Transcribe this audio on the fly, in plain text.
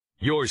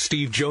Your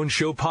Steve Jones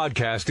Show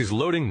podcast is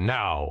loading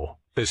now.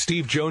 The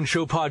Steve Jones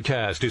Show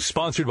podcast is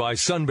sponsored by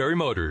Sunbury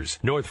Motors,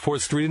 North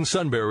 4th Street in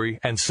Sunbury,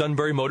 and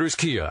Sunbury Motors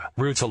Kia,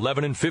 routes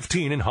 11 and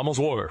 15 in Hummel's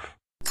Wharf.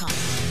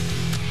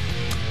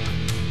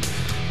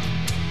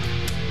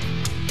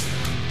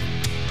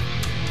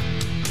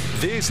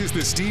 This is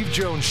the Steve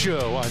Jones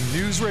Show on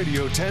News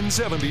Radio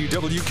 1070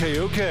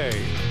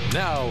 WKOK.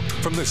 Now,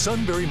 from the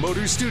Sunbury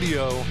Motors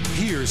Studio,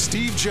 here's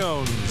Steve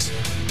Jones.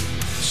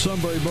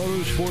 Sunbury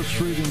Motors, 4th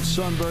Street in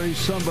Sunbury,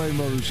 Sunbury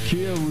Motors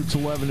Kia, routes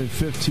 11 and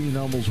 15,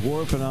 Hummel's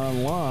Wharf, and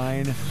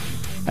online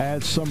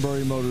at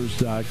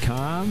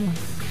sunburymotors.com.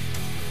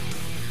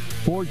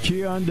 Ford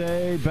Kia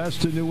Hyundai,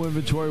 best in new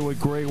inventory with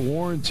great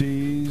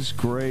warranties,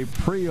 great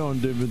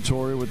pre-owned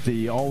inventory with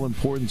the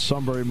all-important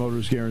Sunbury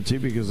Motors guarantee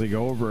because they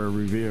go over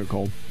every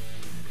vehicle.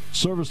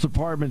 Service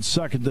department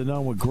second to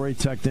none with great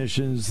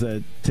technicians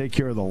that take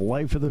care of the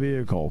life of the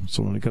vehicle.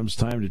 So when it comes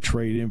time to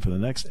trade in for the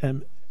next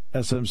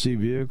SMC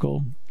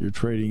vehicle, you're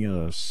trading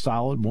a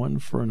solid one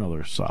for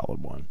another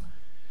solid one.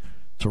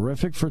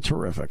 Terrific for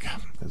terrific.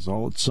 It's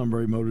all at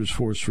Sunbury Motors,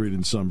 4th Street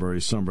in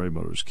Sunbury, Sunbury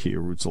Motors Kia,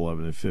 routes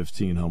 11 and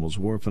 15, Hummel's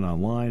Wharf, and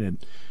online at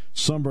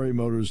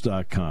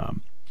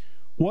sunburymotors.com.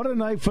 What a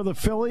night for the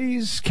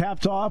Phillies,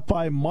 capped off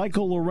by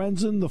Michael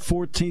Lorenzen, the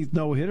 14th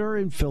no-hitter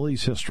in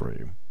Phillies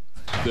history.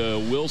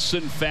 The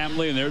Wilson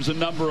family, and there's a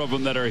number of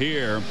them that are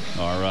here,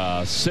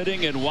 are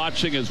sitting and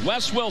watching as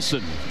Wes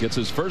Wilson gets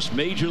his first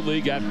major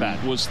league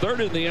at-bat. Was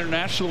third in the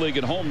International League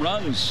in home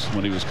runs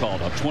when he was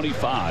called up.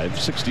 25,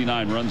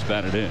 69 runs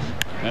batted in.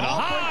 And a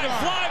high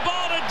fly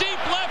ball to deep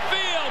left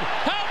field.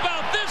 How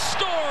about this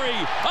story?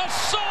 A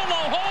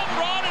solo home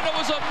run, and it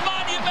was a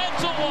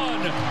monumental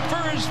one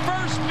for his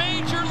first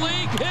major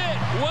league hit.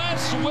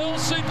 Wes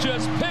Wilson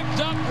just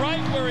picked up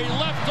right where he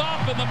left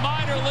off in the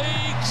minor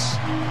leagues.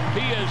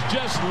 He has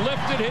just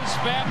lifted his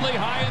family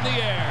high in the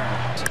air.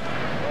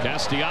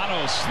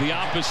 Castellanos the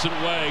opposite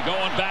way.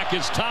 Going back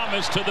is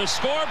Thomas to the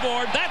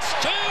scoreboard. That's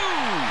two!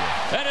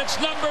 And it's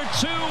number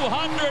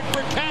 200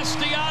 for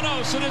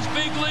Castellanos in his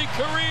big league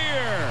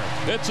career.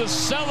 It's a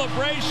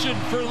celebration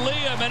for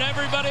Liam and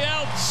everybody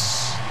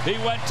else. He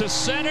went to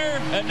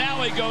center, and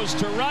now he goes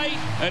to right,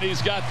 and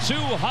he's got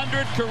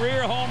 200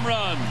 career home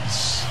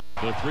runs.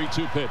 The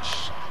 3-2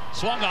 pitch.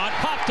 Swung on,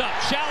 popped up,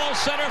 shallow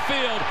center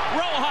field.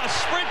 Rojas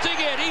sprinting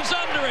in, he's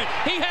under it.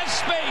 He has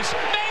space,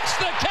 makes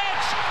the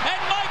catch, and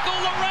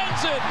Michael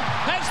Lorenzen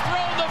has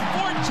thrown the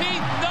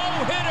 14th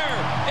no-hitter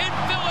in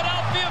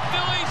Philadelphia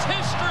Phillies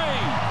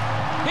history.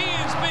 He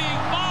is being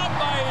mobbed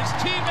by his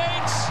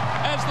teammates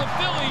as the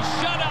Phillies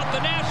shut out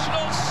the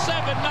Nationals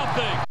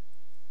 7-0.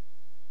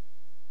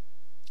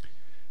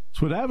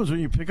 That's what happens when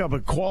you pick up a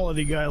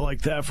quality guy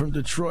like that from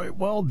Detroit.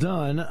 Well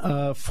done.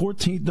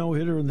 14th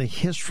no-hitter in the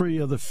history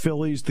of the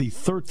Phillies, the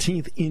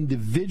 13th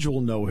individual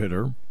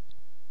no-hitter.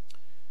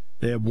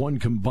 They have one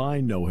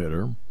combined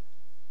no-hitter,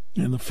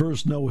 and the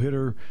first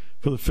no-hitter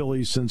for the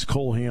Phillies since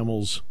Cole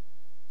Hamels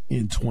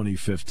in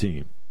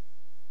 2015.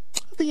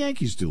 How'd the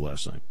Yankees do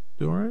last night?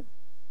 Do all right?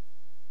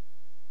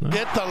 No?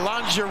 Get the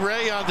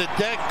lingerie on the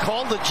deck.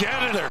 Call the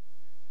janitor.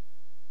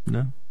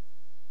 No?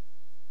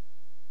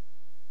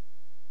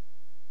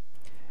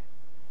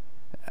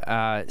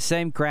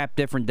 Same crap,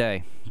 different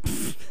day.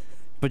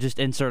 But just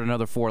insert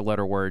another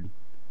 4-letter word.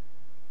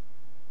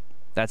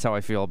 That's how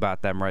I feel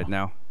about them right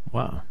now.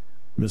 Wow.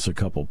 Miss a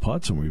couple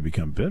putts and we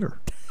become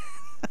bitter.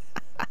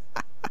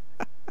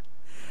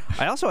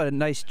 I also had a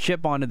nice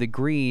chip onto the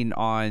green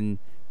on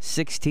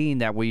 16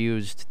 that we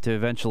used to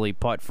eventually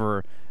putt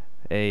for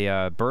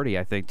a birdie,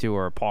 I think, too,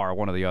 or a par,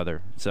 one or the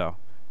other. So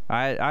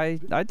I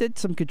did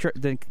some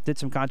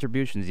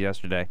contributions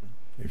yesterday.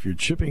 If you're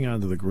chipping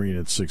onto the green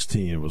at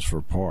 16, it was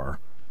for par.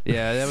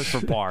 Yeah, that was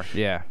for par.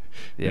 Yeah,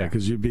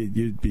 because you'd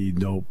be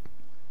no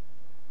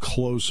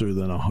closer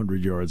than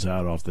 100 yards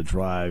out off the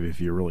drive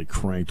if you really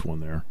cranked one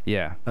there.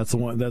 Yeah, that's the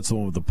one. That's the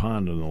one with the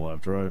pond on the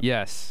left, right?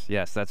 Yes,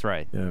 that's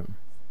right.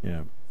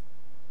 Yeah.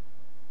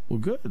 Well,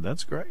 good.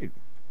 That's great.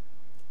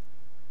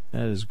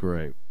 That is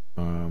great.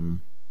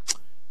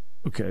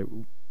 Okay,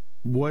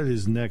 what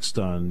is next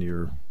on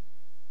your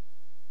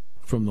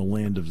from the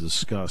land of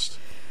disgust?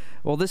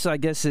 Well, this, I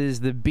guess,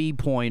 is the B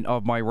point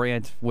of my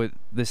rant with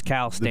this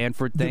Cal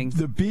Stanford thing.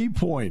 The B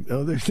point.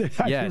 Oh, I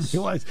didn't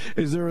realize.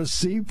 Is there a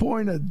C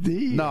point, a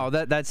D? No,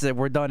 that's it.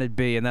 We're done at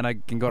B, and then I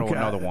can go to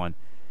another one.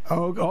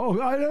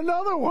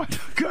 Another one.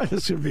 God,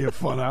 this should be a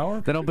fun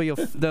hour. There'll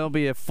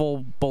be a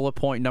full bullet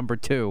point number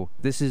 2.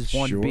 This is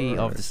 1B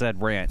of the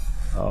said rant.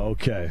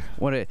 Okay.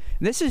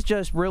 This is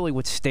just really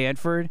with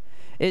Stanford.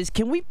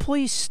 Can we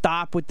please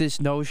stop with this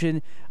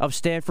notion of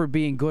Stanford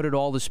being good at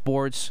all the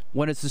sports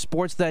when it's the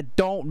sports that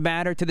don't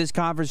matter to this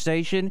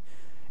conversation?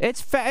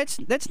 That's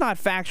not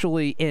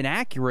factually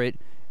inaccurate.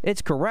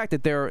 It's correct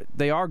that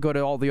they are good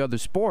at all the other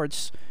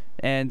sports,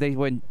 and they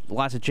win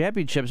lots of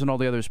championships in all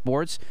the other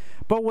sports.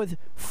 But with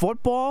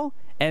football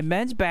and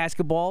men's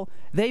basketball,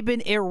 they've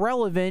been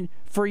irrelevant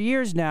for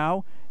years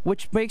now.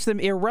 which makes them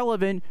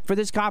irrelevant for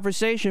this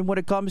conversation when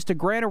it comes to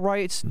grant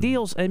rights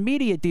deals and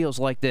media deals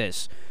like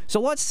this. So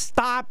let's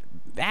stop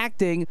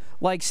acting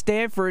like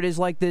Stanford is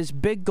like this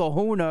big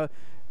kahuna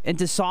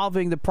into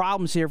solving the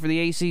problems here for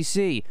the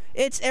ACC.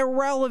 It's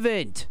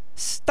irrelevant.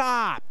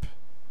 Stop.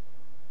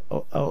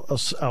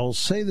 I'll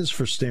say this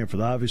for Stanford.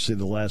 Obviously,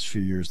 the last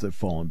few years they've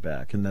fallen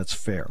back, and that's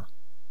fair.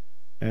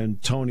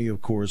 And Tony,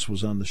 of course,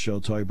 was on the show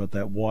talking about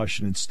that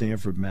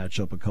Washington-Stanford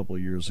matchup a couple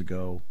of years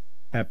ago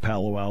at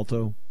Palo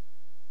Alto.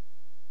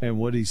 And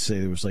what did he say?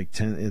 There was like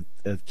 10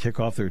 at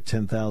kickoff. There were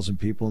 10,000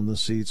 people in the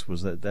seats.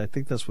 Was that? I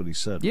think that's what he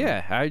said.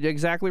 Yeah, right?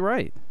 Exactly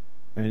right.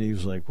 And he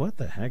was like, "What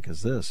the heck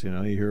is this?" You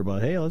hear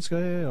about, "Hey, let's go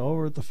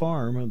over at the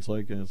farm." And it's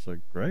like,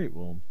 great.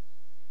 Well,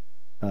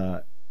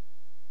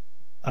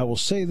 I will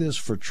say this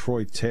for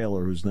Troy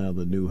Taylor, who's now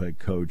the new head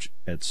coach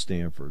at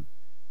Stanford.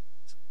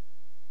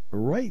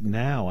 Right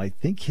now, I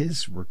think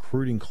his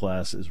recruiting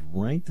class is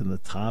ranked in the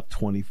top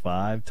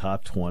 25,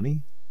 top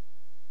 20.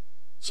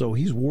 So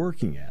he's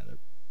working at it.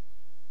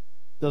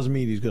 Doesn't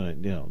mean he's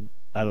going to,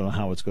 I don't know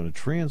how it's going to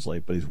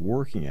translate, but he's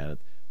working at it.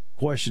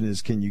 Question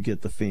is, can you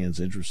get the fans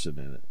interested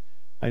in it?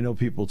 I know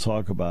people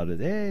talk about it.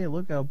 Hey,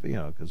 look how,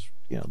 because,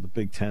 the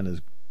Big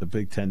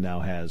Ten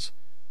now has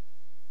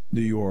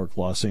New York,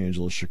 Los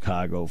Angeles,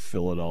 Chicago,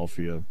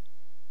 Philadelphia,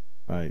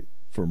 right,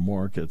 for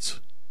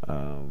markets,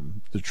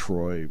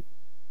 Detroit.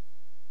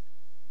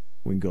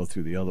 We can go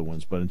through the other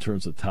ones, but in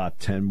terms of top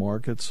 10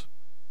 markets,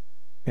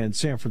 and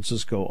San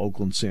Francisco,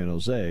 Oakland, San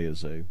Jose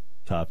is a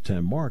top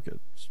 10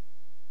 market.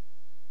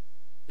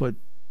 But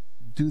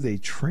do they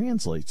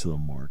translate to the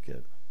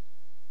market?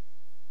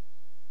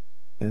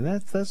 And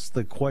that's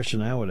the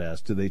question I would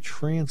ask. Do they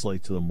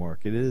translate to the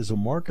market? It is a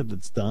market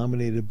that's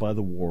dominated by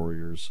the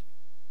Warriors.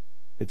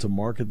 It's a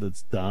market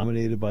that's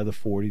dominated by the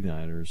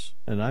 49ers.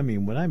 And I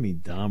mean, when I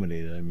mean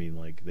dominated, I mean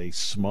like they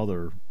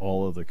smother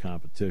all of the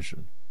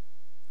competition.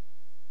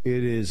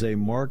 It is a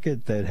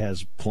market that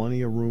has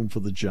plenty of room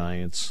for the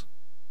Giants.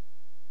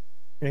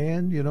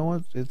 And you know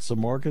what? It's a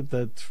market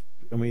that,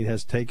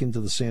 has taken to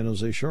the San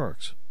Jose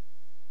Sharks.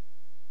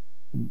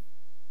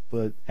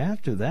 But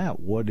after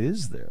that, what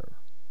is there?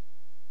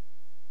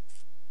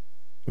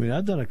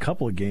 I've done a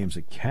couple of games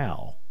at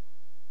Cal.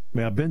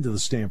 I've been to the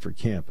Stanford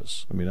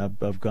campus.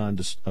 I've gone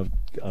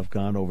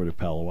over to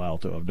Palo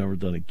Alto. I've never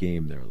done a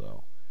game there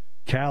though.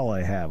 Cal,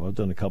 I have. I've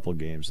done a couple of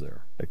games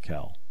there at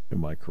Cal in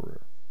my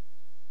career,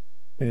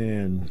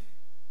 and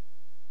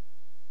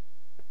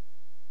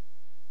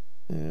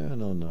I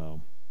don't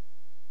know.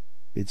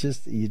 You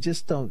just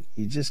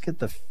get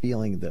the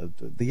feeling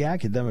that the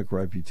academic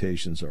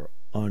reputations are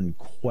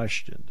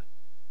unquestioned.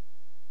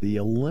 The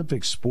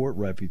Olympic sport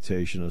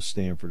reputation of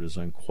Stanford is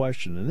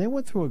unquestioned, and they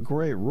went through a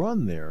great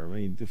run there.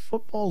 The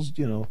football's,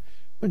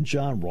 when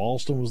John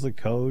Ralston was the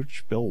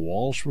coach, Bill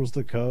Walsh was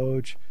the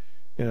coach,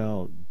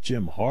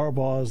 Jim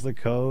Harbaugh is the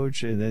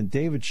coach, and then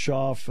David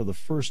Shaw for the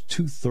first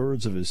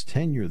 2/3 of his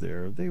tenure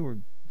there, they were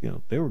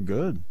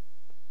good,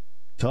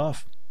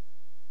 tough.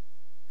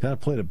 Kind of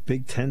played a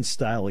Big Ten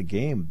style of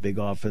game, big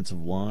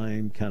offensive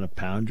line, kind of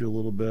pound you a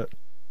little bit.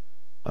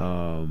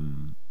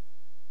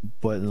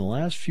 But in the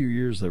last few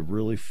years, they've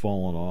really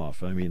fallen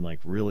off.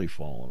 Really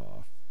fallen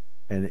off.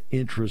 And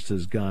interest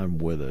has gone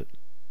with it.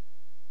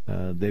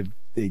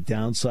 They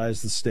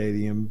downsized the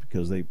stadium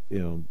because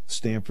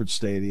Stanford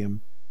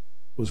Stadium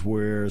was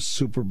where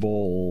Super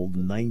Bowl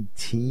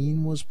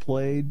 19 was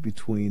played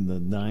between the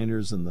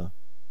Niners and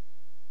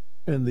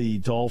the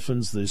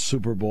Dolphins, the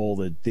Super Bowl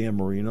that Dan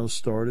Marino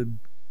started.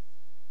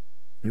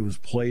 It was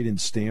played in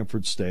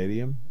Stanford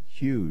Stadium.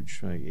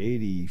 Huge, like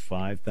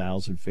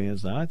 85,000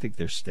 fans. Now I think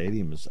their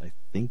stadium is,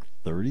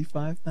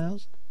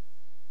 35,000.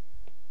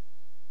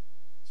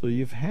 So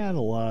you've had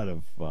a lot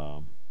of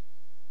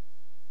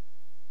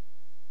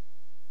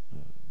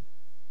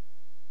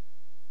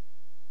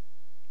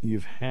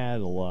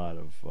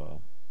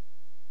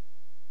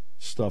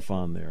stuff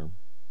on there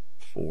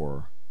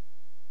for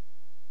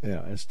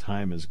as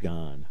time has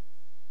gone,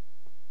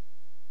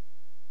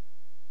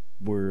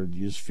 where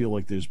you just feel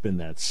like there's been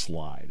that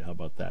slide. How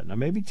about that? Now,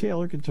 maybe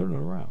Taylor can turn it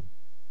around.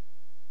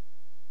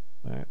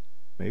 All right.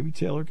 Maybe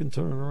Taylor can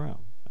turn it around.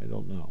 I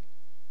don't know.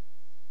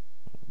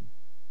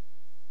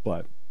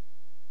 But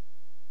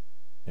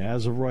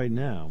as of right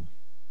now,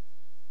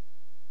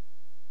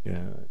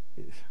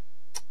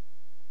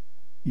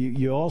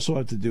 you also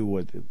have to do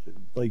what,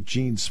 like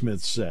Gene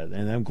Smith said,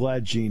 and I'm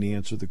glad Gene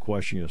answered the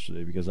question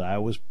yesterday, because I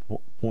was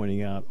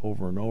pointing out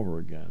over and over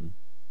again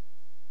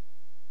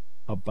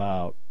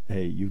about,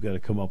 hey, you've got to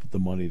come up with the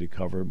money to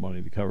cover it.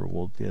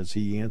 Well, as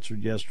he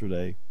answered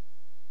yesterday,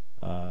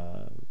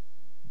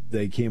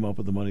 they came up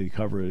with the money to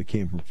cover it. It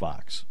came from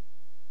Fox.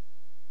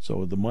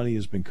 So the money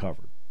has been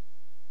covered.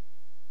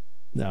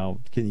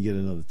 Now, can you get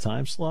another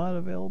time slot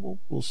available?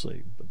 We'll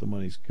see, but the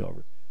money's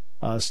covered.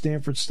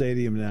 Stanford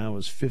Stadium now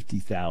is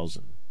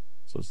 50,000.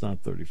 So it's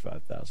not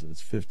 35,000.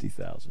 It's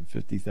 50,000.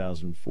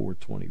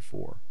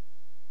 50,424.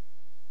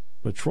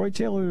 But Troy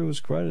Taylor, to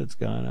his credit, has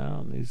gone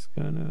out, and he's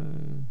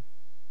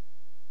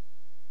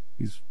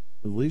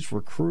at least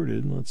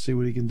recruited, and let's see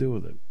what he can do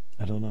with it.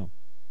 I don't know.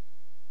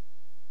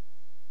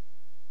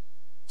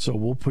 So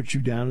we'll put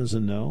you down as a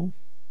no?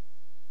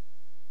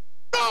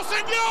 No,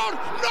 senor!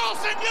 No,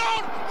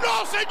 senor!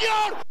 No,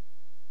 senor!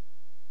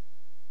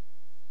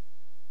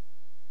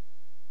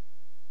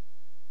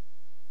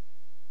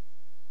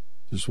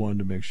 Just wanted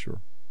to make sure.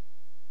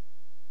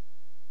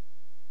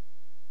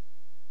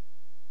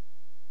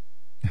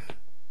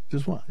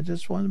 I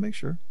just wanted to make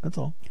sure. That's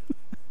all.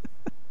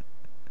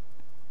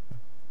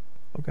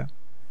 Okay.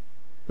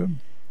 Good.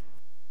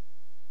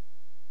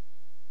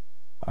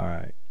 All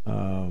right.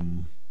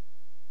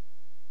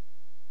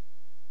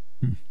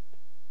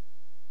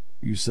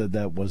 You said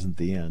that wasn't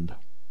the end.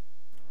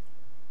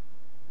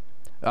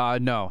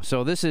 No.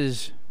 So this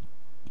is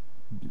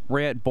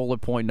rant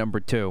bullet point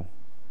number 2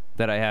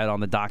 that I had on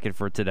the docket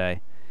for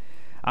today.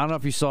 I don't know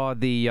if you saw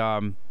the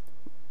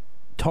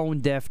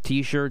tone-deaf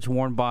T-shirts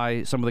worn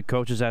by some of the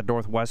coaches at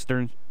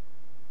Northwestern.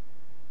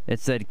 It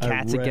said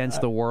 "Cats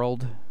Against the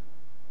World."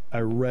 I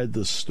read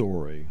the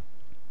story.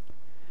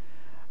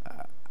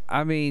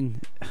 I mean,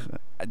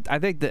 I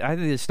think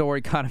the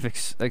story kind of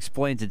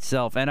explains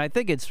itself, and I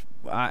think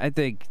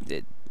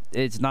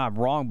it's not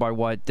wrong by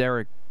what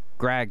Derek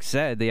Gregg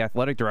said, the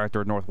athletic director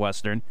at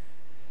Northwestern.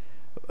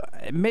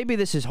 Maybe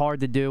this is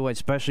hard to do,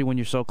 especially when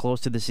you're so close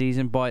to the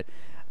season, but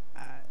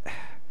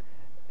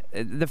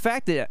the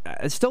fact that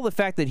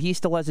he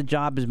still has a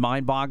job is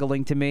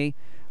mind-boggling to me.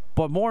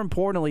 But more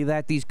importantly,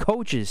 that these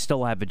coaches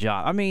still have a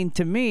job. I mean,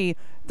 to me,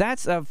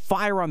 that's a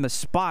fire on the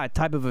spot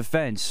type of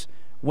offense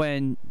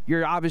when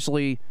you're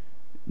obviously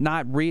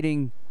not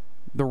reading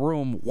the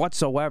room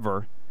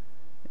whatsoever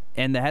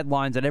and the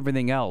headlines and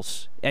everything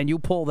else, and you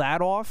pull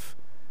that off.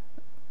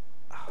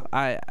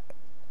 I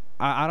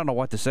don't know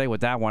what to say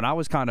with that one. I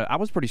was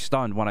pretty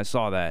stunned when I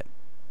saw that.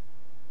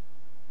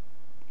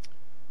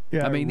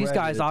 Yeah, I mean, these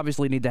guys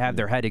obviously need to have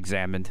their head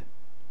examined.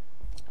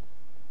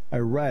 I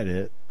read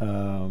it,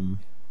 and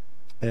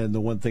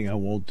the one thing I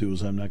won't do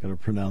is I'm not going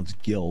to pronounce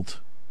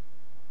guilt.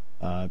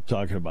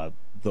 Talking about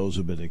those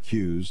who've been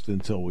accused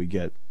until we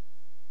get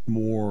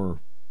more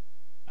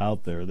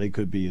out there. They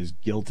could be as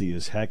guilty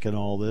as heck in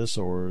all this,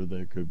 or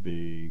they could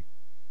be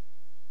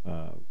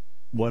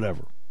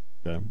whatever.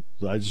 Okay?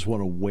 So I just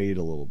want to wait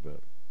a little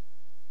bit.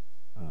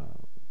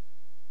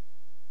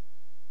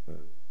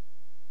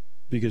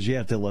 Because you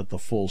have to let the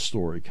full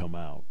story come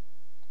out.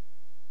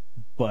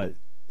 But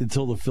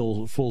until the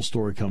full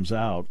story comes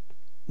out,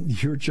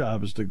 your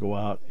job is to go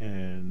out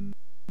and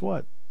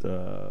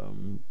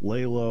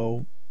lay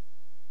low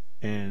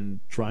and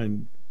try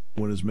and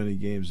win as many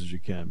games as you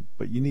can.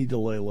 But you need to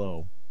lay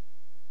low.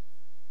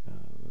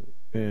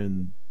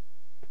 And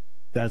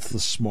that's the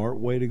smart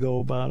way to go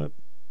about it.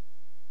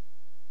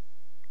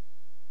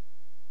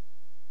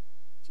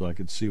 So I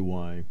could see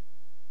why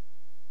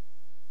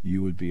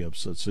you would be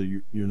upset. So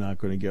you're not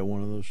going to get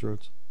one of those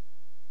shirts?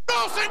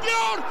 No,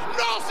 senor!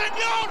 No,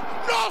 senor!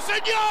 No,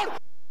 senor!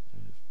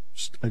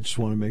 I just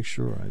want to make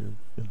sure.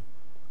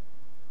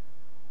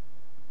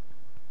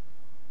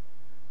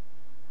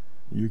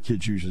 Your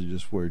kids usually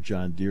just wear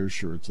John Deere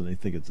shirts and they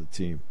think it's a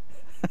team.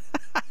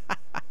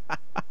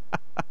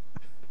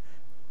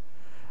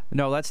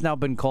 No, that's now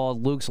been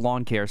called Luke's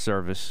Lawn Care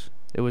Service.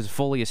 It was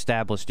fully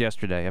established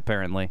yesterday,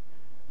 apparently,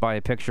 by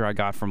a picture I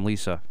got from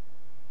Lisa.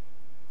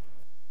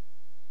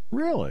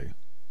 Really?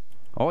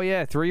 Oh,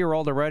 yeah,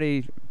 3-year-old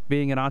already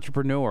being an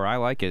entrepreneur. I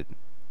like it,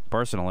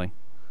 personally.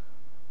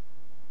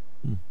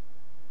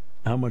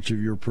 How much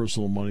of your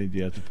personal money do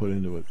you have to put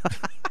into it?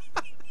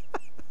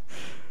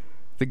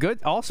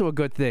 Also a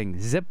good thing,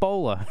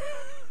 Zipola.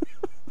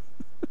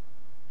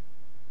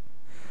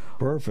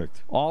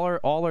 Perfect. All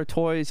our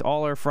toys,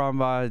 all are from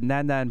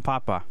Nana and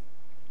Papa.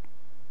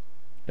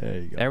 There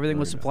you go. Everything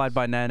was supplied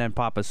by Nana and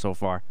Papa so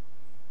far.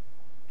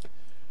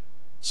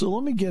 So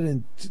let me get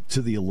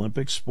into the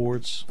Olympic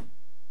sports,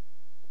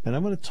 and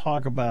I'm going to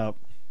talk about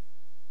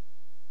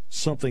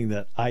something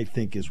that I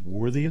think is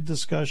worthy of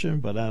discussion,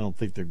 but I don't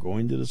think they're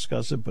going to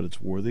discuss it, but it's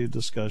worthy of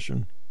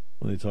discussion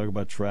when they talk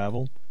about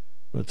travel.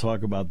 I'm going to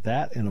talk about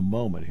that in a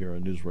moment here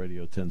on News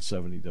Radio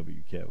 1070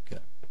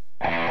 WKOK.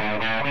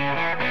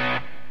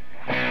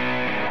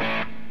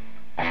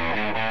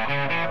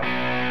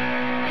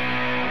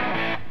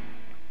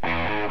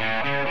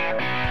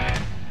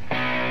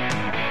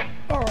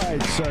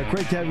 It's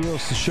great to have you with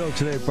us. The show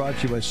today brought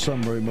to you by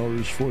Sunbury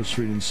Motors, 4th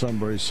Street in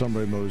Sunbury,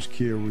 Sunbury Motors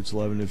Kia, routes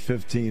 11 and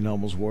 15,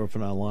 Hummels Wharf,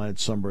 and online at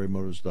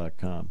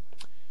sunburymotors.com.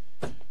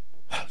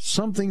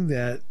 Something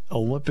that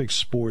Olympic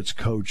sports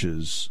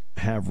coaches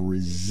have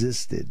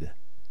resisted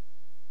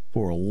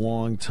for a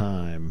long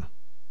time,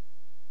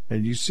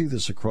 and you see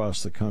this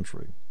across the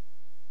country,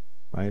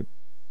 right?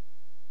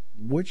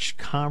 Which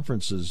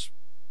conferences,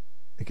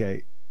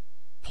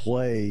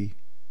 play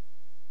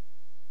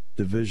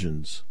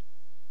divisions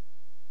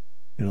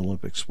in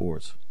Olympic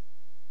sports?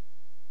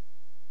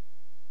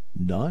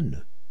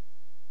 None.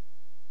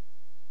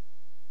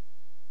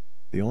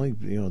 The only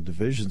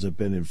divisions have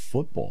been in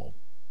football.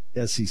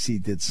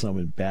 SEC did some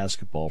in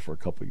basketball for a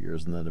couple of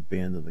years and then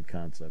abandoned the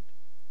concept.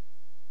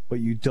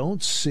 But you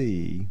don't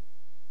see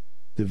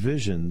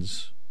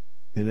divisions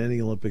in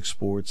any Olympic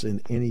sports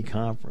in any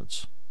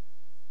conference.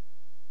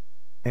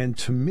 And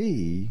to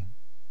me,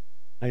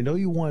 I know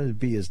you want to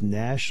be as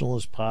national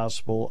as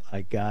possible.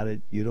 I got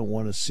it. You don't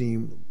want to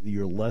seem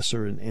you're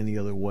lesser in any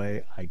other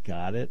way. I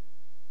got it.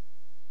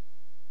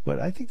 But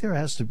I think there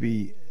has to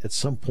be, at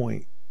some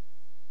point,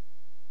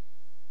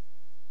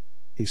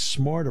 a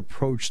smart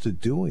approach to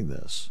doing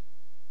this.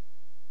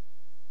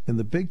 And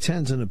the Big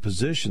Ten's in a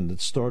position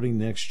that starting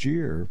next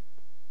year,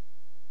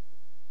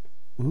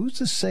 who's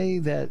to say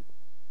that,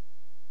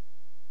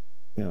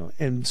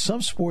 and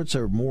some sports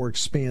are more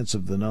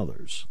expansive than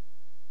others.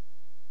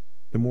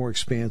 They're more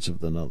expansive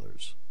than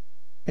others.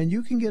 And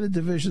you can get a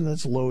division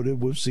that's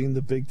loaded. We've seen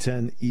the Big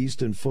Ten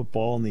East in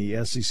football and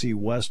the SEC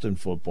West in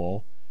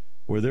football,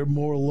 where they're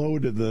more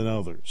loaded than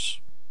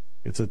others.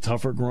 It's a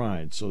tougher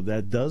grind. So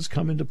that does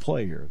come into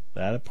play here.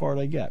 That part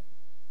I get.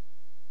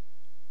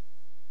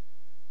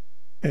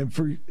 And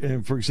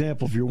for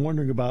example, if you're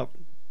wondering about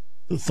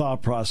the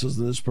thought process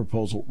of this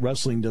proposal,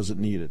 wrestling doesn't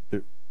need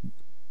it.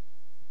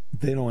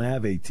 They don't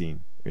have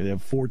 18. They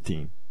have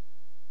 14.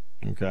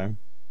 Okay?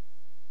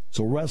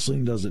 So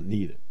wrestling doesn't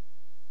need it.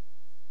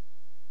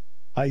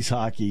 Ice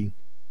hockey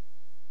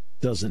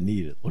doesn't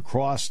need it.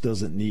 Lacrosse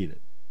doesn't need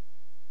it.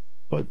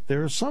 But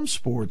there are some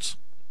sports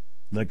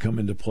that come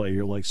into play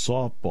here, like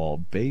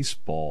softball,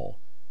 baseball,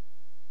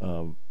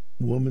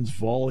 women's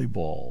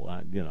volleyball.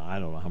 I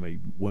don't know how many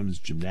women's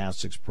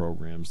gymnastics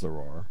programs there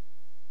are.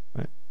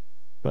 Right?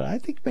 But I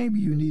think maybe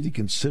you need to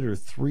consider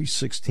 3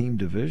 6-team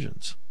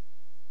divisions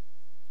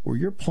where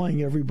you're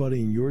playing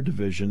everybody in your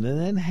division and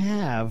then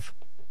have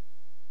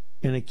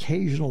an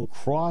occasional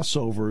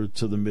crossover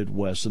to the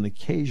Midwest, an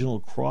occasional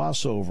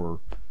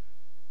crossover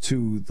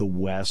to the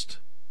West,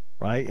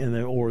 right? And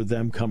then, or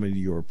them coming to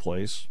your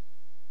place.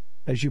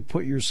 As you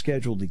put your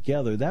schedule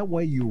together, that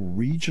way you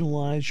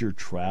regionalize your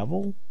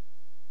travel.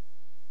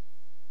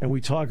 And we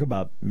talk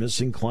about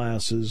missing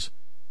classes.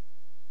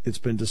 It's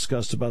been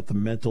discussed about the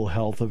mental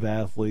health of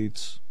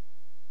athletes,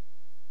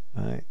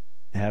 right?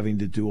 Having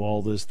to do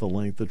all this, the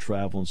length of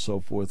travel and so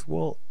forth.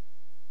 Well,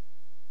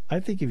 I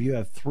think if you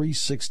have 3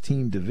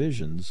 6-team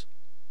divisions,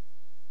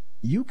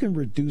 you can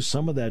reduce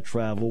some of that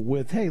travel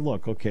with, hey,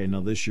 look, okay, now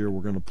this year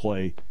we're going to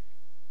play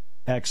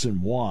X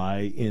and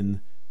Y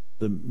in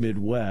the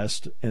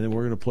Midwest, and then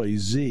we're going to play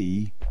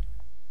Z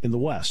in the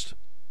West.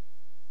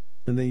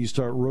 And then you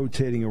start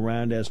rotating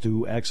around as to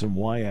who X and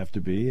Y have to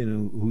be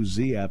and who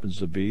Z happens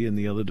to be in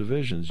the other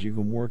divisions. You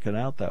can work it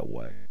out that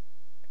way.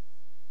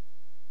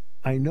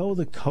 I know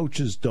the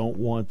coaches don't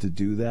want to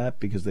do that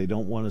because they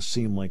don't want to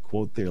seem like,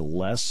 quote, they're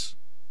less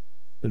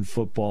than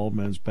football,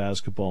 men's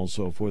basketball, and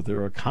so forth.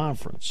 They're a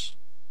conference.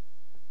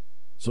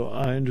 So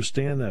I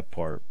understand that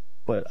part.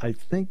 But I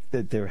think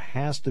that there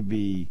has to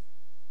be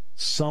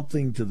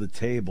something to the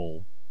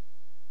table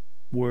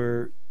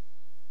where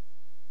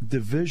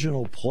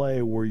divisional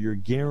play, where you're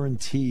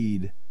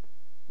guaranteed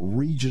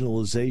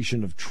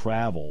regionalization of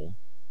travel,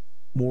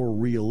 more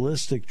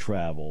realistic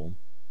travel,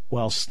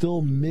 while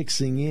still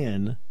mixing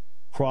in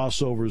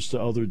crossovers to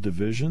other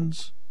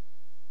divisions,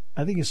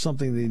 I think it's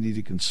something they need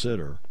to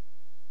consider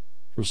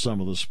for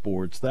some of the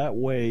sports. That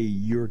way,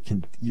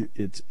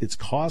 it's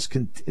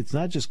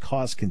not just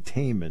cost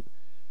containment,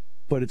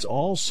 but it's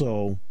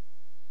also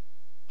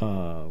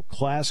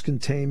class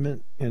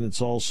containment, and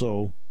it's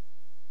also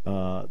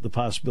the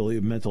possibility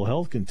of mental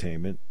health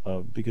containment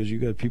because you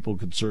got people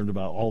concerned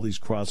about all these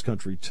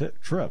cross-country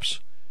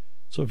trips.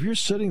 So if you're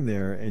sitting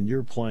there and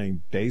you're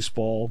playing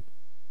baseball,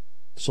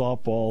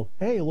 softball,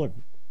 hey, look,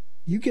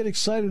 you get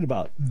excited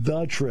about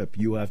the trip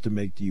you have to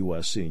make to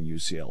USC and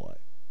UCLA.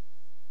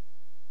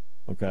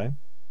 Okay?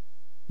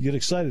 You get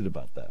excited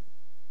about that.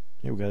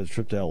 Hey, we got a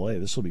trip to LA.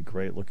 This will be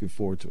great. Looking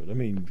forward to it. I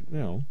mean,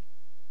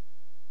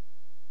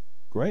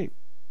 great.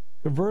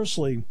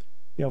 Conversely,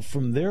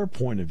 from their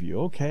point of view,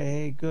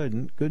 okay,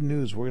 good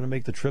news. We're going to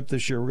make the trip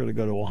this year. We're going to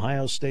go to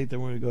Ohio State, then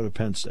we're going to go to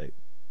Penn State.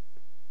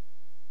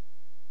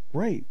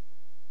 Great.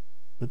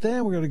 But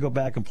then we're going to go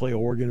back and play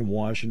Oregon and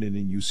Washington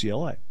and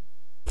UCLA.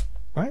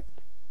 Right?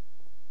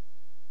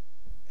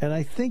 And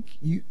I think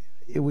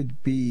it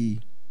would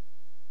be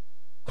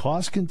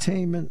cost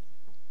containment,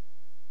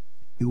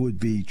 it would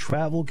be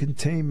travel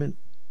containment,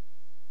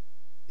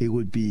 it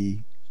would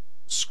be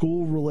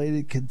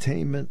school-related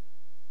containment,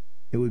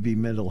 it would be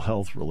mental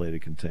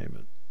health-related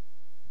containment.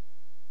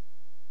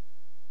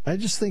 I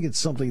just think it's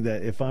something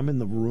that if I'm in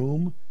the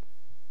room,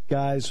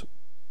 guys,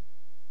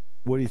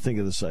 what do you think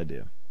of this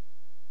idea?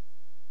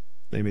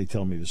 They may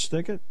tell me to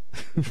stick it,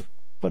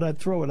 but I'd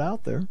throw it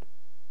out there.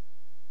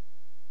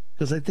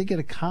 Because I think it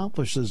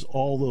accomplishes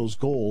all those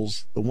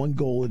goals. The one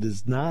goal it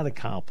does not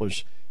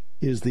accomplish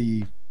is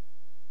the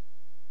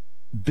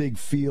big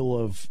feel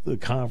of the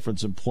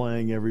conference and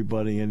playing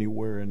everybody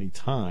anywhere,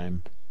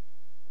 anytime,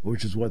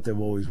 which is what they've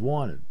always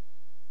wanted.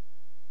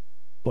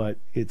 But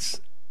it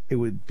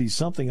would be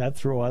something I'd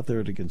throw out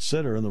there to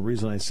consider, and the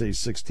reason I say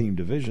 6-team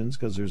divisions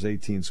because there's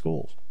 18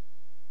 schools.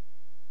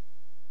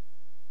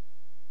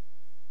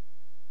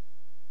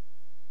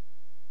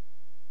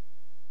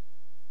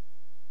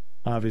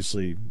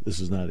 Obviously, this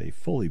is not a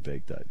fully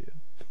baked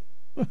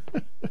idea.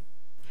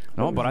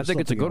 No, but I think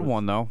it's a good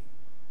one, though.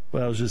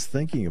 But I was just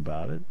thinking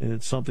about it, and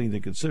it's something to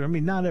consider. I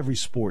mean, not every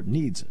sport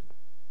needs it.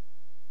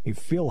 I mean,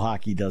 field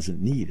hockey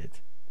doesn't need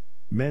it.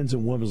 Men's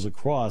and women's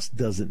lacrosse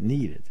doesn't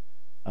need it.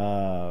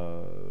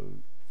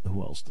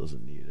 Who else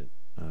doesn't need it?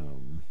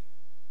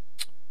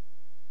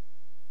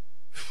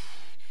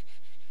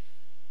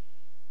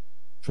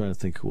 Trying to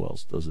think who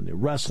else doesn't need it.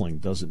 Wrestling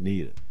doesn't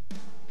need it.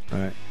 All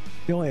right.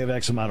 You only have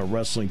X amount of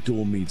wrestling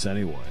dual meets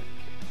anyway.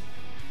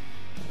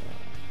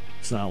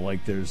 It's not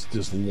like there's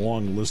this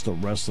long list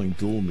of wrestling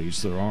dual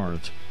meets. There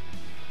aren't.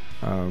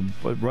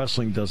 But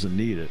wrestling doesn't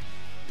need it.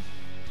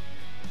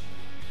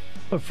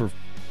 But for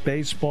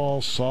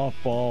baseball,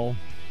 softball,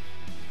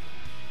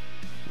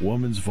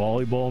 women's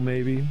volleyball,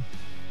 maybe.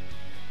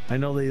 I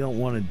know they don't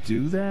want to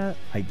do that.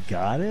 I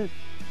got it.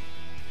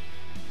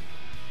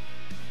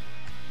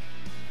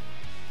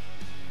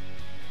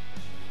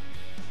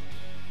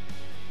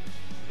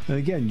 And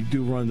again, you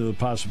do run into the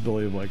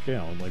possibility of like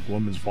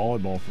women's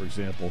volleyball, for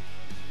example.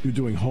 You're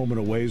doing home and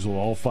aways with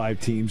all 5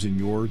 teams in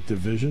your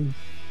division.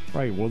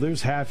 Right, well,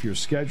 there's half your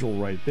schedule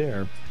right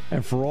there.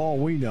 And for all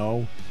we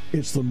know,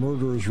 it's the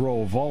murderer's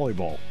row of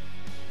volleyball.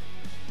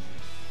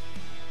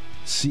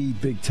 See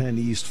Big Ten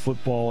East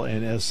football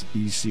and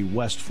SEC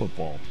West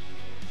football.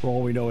 For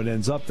all we know, it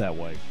ends up that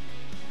way.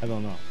 I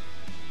don't know.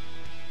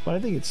 But I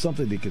think it's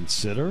something to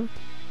consider.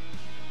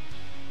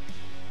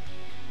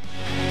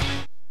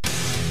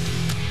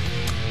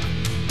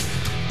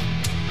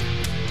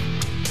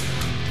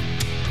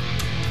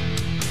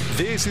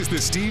 This is the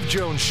Steve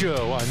Jones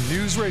Show on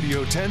News Radio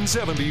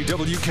 1070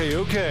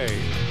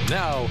 WKOK.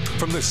 Now,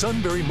 from the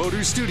Sunbury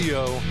Motors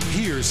Studio,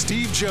 here's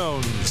Steve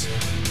Jones.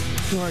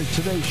 All right,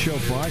 today's show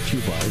brought to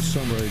you by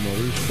Sunbury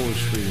Motors, 4th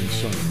Street in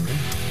Sunbury.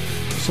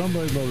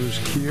 Sunbury Motors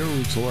Kia,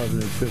 routes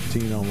 11 and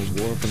 15 Elmers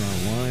Wharf, and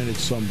online at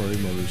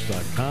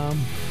sunburymotors.com.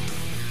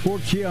 For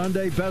Kia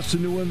Hyundai, best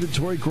in new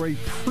inventory, great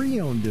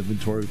pre-owned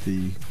inventory with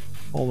the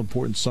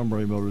all-important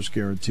Sunbury Motors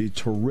guarantee.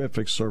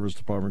 Terrific service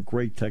department,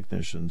 great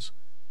technicians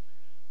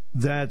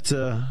that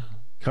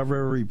cover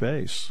every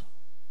base.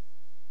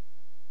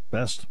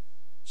 Best,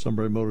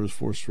 Sunbury Motors,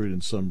 4th Street in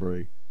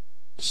Sunbury.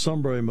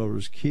 Sunbury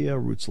Motors Kia,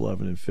 routes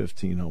 11 and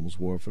 15 Elmers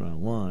Wharf, and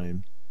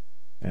online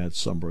at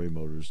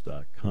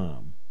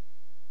sunburymotors.com.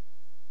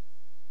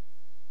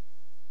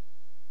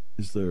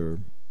 Is there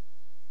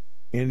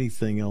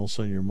anything else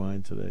on your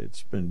mind today?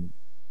 It's been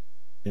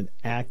an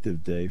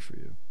active day for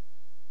you.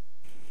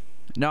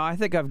 No, I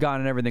think I've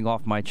gotten everything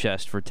off my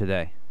chest for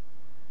today.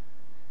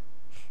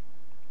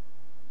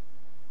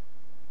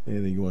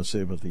 Anything you want to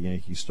say about the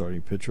Yankees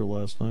starting pitcher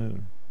last night?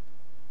 Or?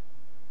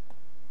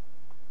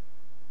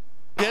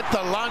 Get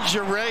the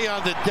lingerie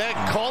on the deck.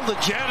 Call the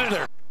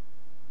janitor.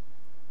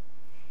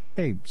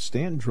 Hey,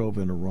 Stanton drove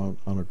in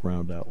on a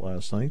ground out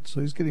last night, so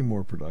he's getting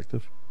more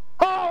productive.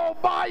 Oh,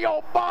 my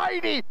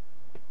almighty!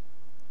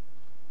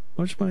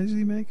 How much money does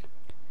he make?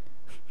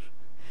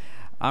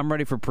 I'm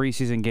ready for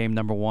preseason game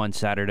number 1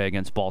 Saturday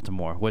against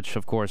Baltimore, which,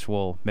 of course,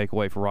 will make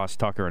way for Ross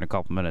Tucker in a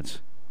couple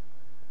minutes.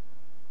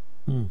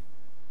 I'm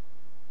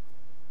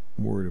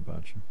worried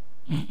about you.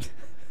 I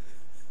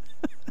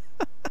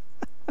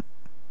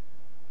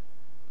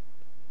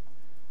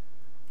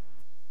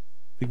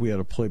think we had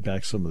to play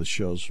back some of the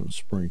shows from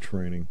spring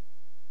training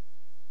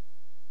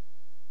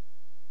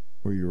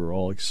where you were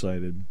all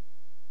excited.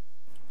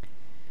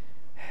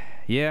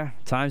 Yeah,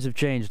 times have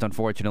changed,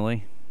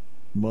 unfortunately.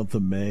 Month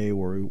of May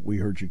where we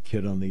heard your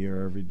kid on the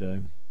air every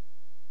day.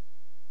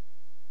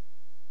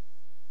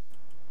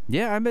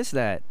 Yeah, I miss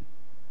that.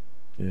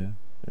 Yeah.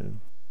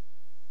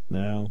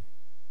 Now,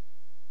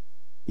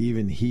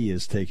 even he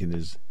has taken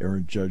his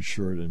Aaron Judge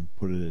shirt and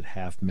put it at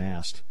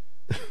half-mast.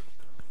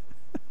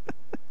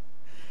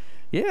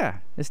 Yeah,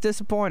 it's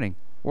disappointing.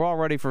 We're all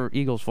ready for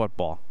Eagles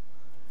football.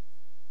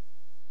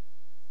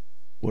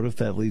 What if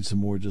that leads to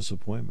more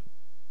disappointment?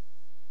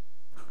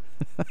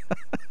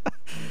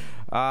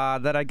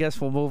 Then I guess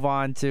we'll move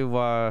on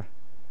to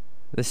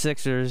the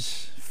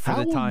Sixers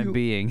for the time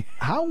being.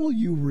 How will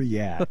you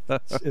react,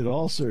 in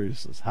all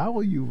seriousness, how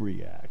will you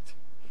react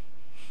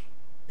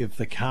if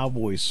the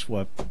Cowboys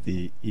swept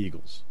the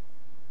Eagles?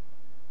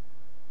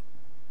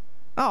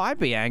 Oh, I'd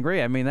be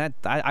angry. I mean,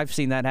 I've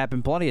seen that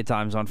happen plenty of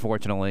times,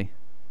 unfortunately.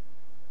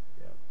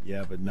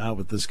 Yeah, but not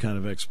with this kind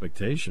of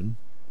expectation.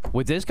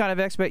 With this kind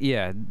of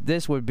yeah,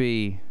 this would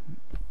be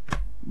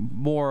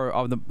more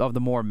of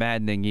the more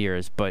maddening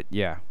years. But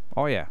yeah,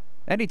 oh yeah.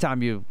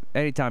 Anytime you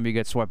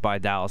get swept by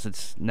Dallas,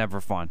 it's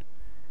never fun.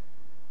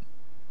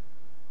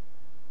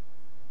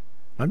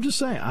 I'm just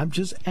saying. I'm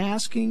just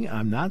asking.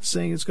 I'm not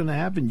saying it's going to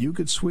happen. You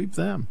could sweep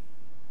them,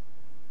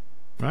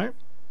 right?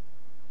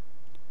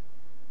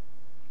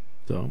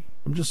 So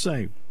I'm just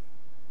saying.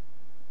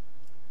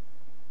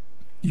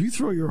 You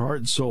throw your heart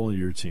and soul into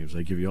your teams.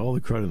 I give you all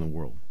the credit in the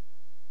world.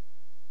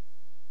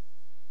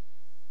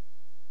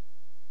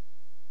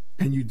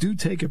 And you do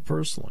take it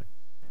personally.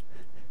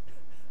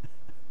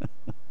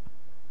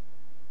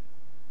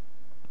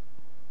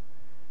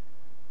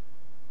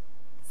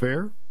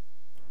 Fair?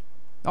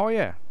 Oh,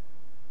 yeah.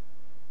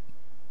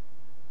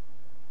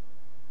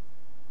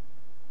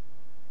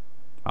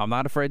 I'm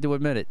not afraid to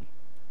admit it.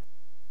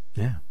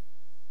 Yeah.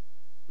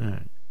 All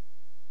right.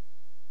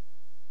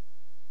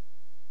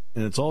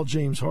 And it's all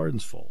James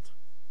Harden's fault.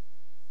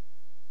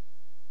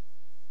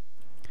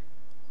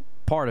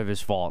 Part of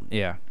his fault,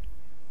 yeah.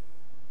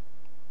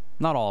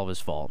 Not all of his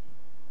fault.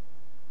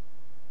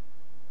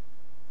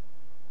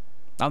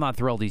 I'm not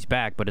thrilled he's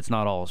back, but it's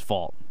not all his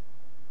fault.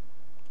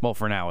 Well,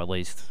 for now, at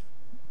least.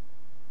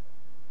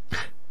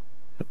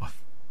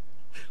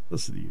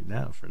 Listen to you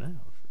now. For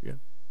now, forget.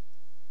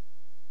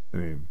 I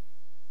mean,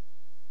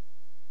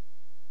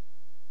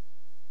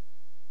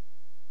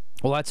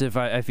 well, that's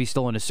if he's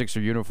still in a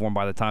Sixer uniform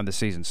by the time the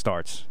season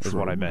starts. Is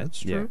what I meant. That's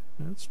true.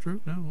 Yeah. That's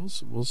true. No,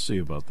 we'll see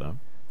about that.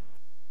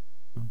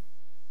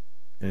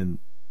 And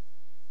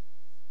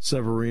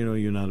Severino,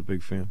 you're not a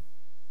big fan.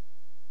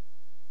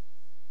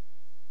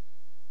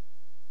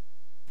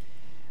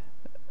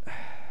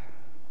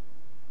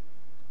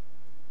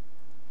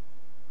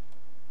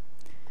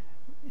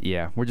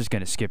 Yeah, we're just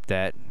going to skip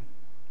that.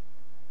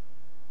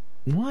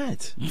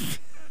 What?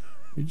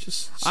 You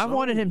just. I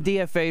wanted him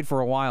DFA'd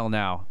for a while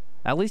now.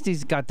 At least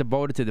he's got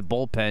devoted to the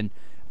bullpen.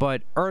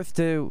 But earth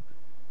to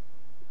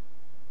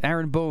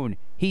Aaron Boone,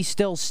 he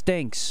still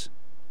stinks.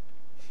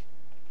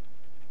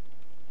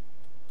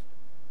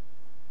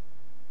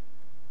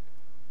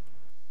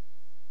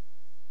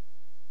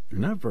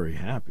 You're not very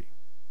happy.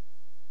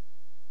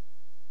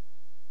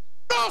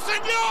 No,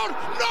 senor!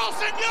 No,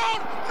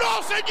 senor!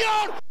 No,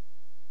 senor!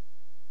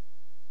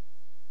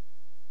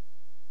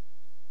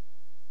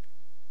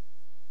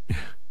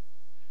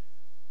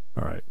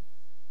 All right.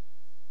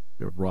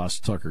 We have Ross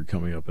Tucker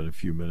coming up in a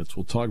few minutes.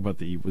 We'll talk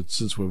about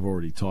since we've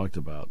already talked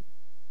about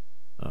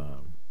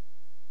the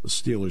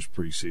Steelers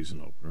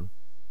preseason opener.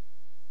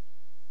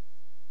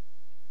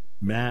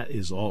 Matt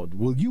is all.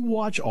 Will you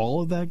watch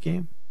all of that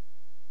game?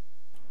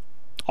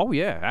 Oh,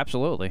 yeah,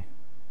 absolutely.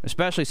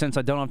 Especially since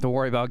I don't have to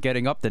worry about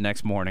getting up the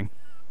next morning.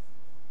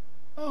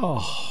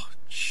 Oh,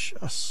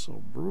 just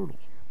so brutal.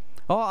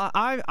 Well,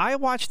 I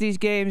watch these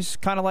games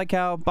kind of like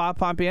how Bob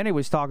Pompiani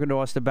was talking to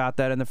us about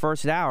that in the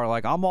first hour.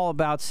 Like, I'm all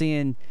about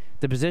seeing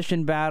the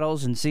position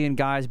battles and seeing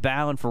guys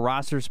battling for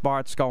roster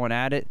spots going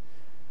at it.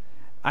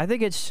 I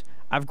think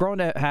I've grown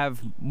to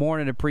have more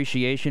an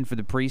appreciation for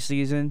the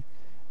preseason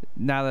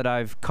now that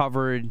I've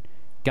covered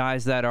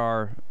guys that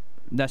are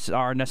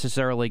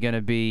necessarily going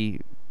to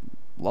be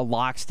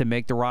locks to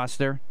make the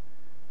roster.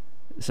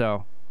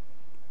 So,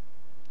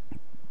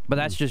 but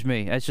that's just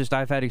me. That's just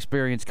I've had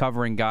experience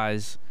covering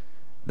guys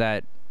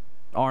that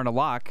aren't a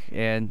lock,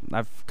 and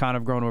I've kind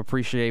of grown to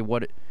appreciate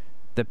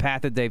the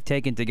path that they've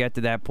taken to get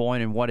to that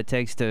point and what it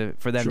takes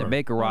for them to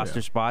make a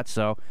roster spot.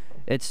 So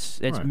it's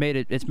made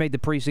the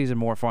preseason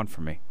more fun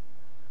for me.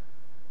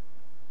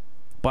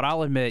 But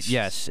I'll admit,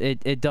 yes,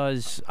 it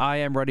does. I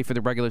am ready for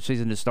the regular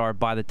season to start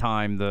by the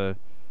time the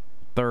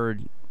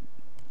third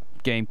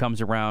game comes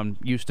around.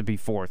 Used to be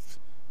fourth.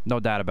 No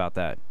doubt about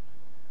that.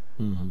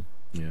 Mm-hmm.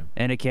 Yeah.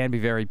 And it can be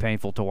very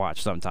painful to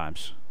watch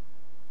sometimes.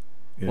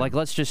 Yeah. Like,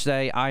 let's just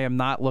say I am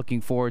not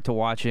looking forward to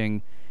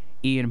watching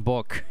Ian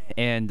Book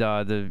and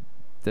the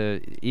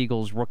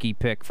Eagles rookie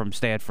pick from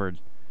Stanford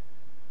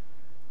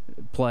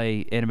play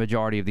in a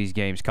majority of these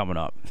games coming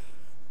up.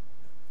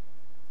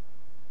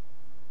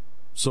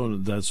 So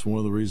that's one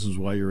of the reasons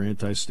why you're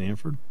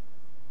anti-Stanford?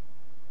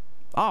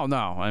 Oh,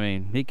 no. I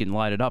mean, he can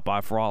light it up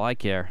for all I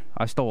care.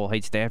 I still will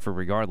hate Stanford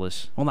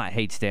regardless. Well, not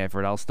hate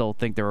Stanford. I'll still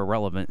think they're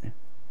irrelevant.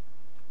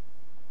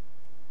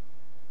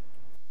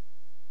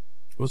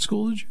 What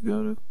school did you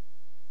go to?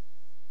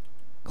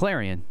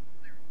 Clarion.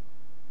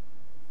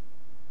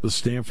 The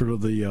Stanford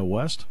of the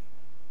West?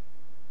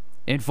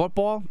 In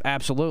football?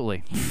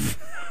 Absolutely.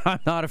 I'm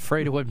not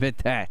afraid to admit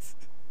that.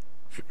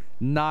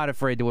 Not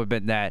afraid to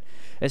admit that.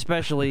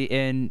 Especially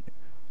in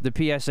the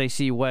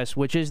PSAC West,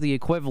 which is the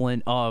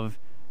equivalent of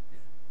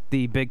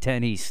the Big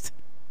Ten East.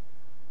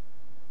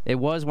 It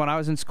was when I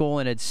was in school,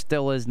 and it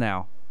still is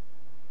now.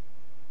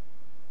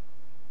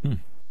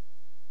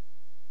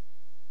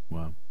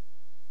 Wow.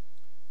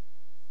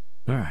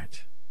 All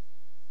right.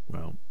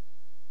 Well,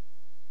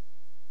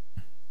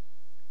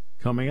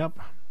 coming up,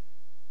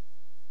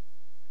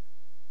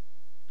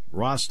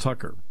 Ross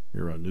Tucker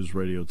here on News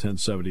Radio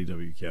 1070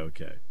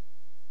 WKOK.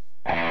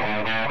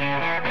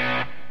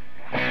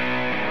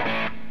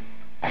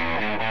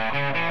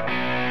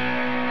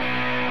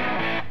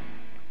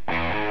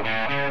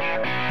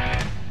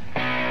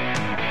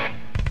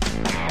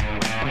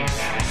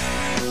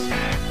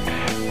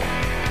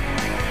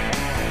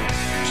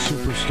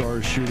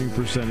 Superstar shooting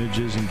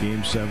percentages in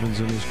Game 7s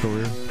in his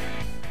career?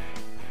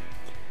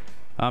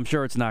 I'm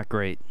sure it's not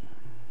great.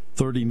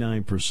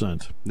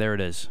 39%. There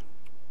it is.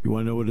 You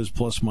want to know what his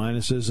plus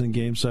minus is in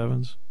Game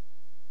 7s?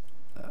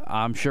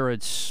 I'm sure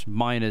it's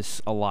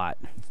minus a lot.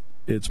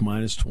 It's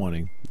minus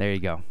 20. There you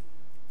go.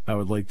 I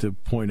would like to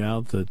point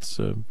out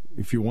that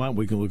if you want,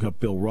 we can look up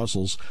Bill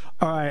Russell's.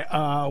 All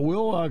right,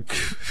 we'll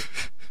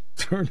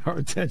turn our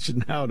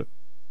attention now to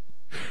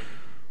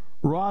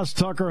Ross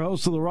Tucker,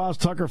 host of the Ross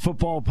Tucker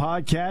Football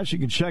Podcast. You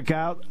can check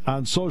out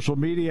on social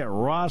media at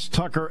Ross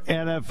Tucker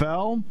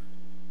NFL.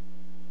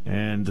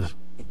 And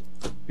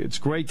It's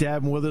great to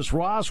have him with us.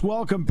 Ross,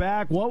 welcome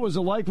back. What was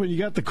it like when you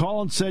got the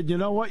call and said, you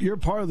know what, you're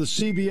part of the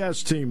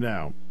CBS team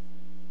now?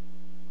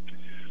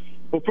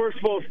 Well, first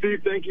of all,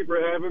 Steve, thank you for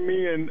having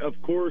me. And,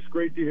 of course,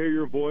 great to hear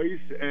your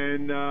voice.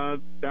 And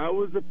that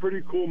was a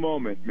pretty cool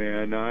moment,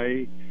 man.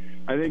 I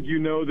think you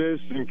know this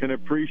and can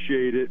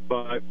appreciate it.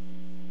 But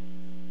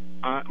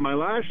my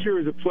last year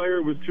as a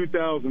player was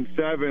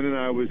 2007, and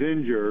I was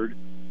injured.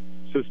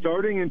 So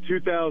starting in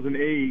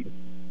 2008,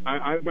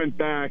 I went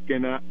back,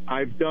 and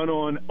I've done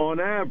on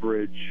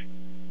average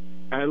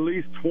at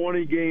least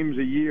 20 games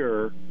a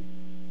year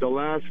the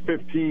last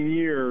 15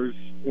 years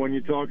when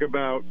you talk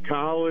about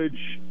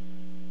college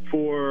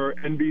for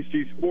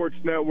NBC Sports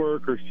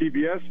Network or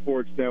CBS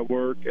Sports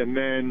Network, and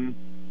then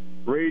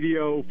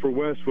radio for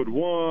Westwood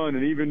One,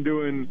 and even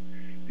doing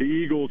the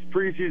Eagles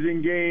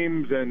preseason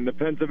games and the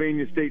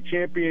Pennsylvania State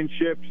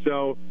Championship.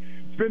 So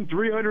it's been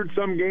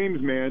 300-some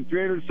games, man,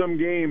 300-some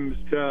games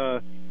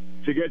to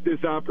get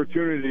this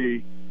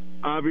opportunity.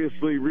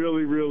 Obviously,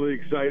 really, really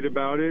excited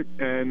about it,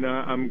 and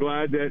I'm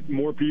glad that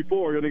more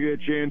people are going to get a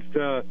chance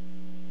to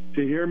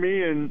hear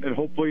me and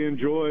hopefully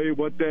enjoy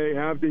what they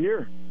have to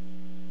hear.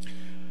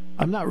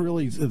 I'm not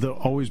really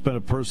always been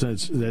a person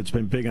that's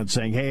been big on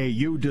saying, hey,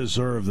 you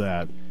deserve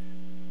that.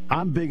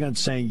 I'm big on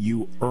saying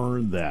you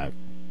earned that,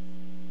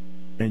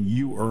 and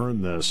you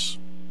earned this.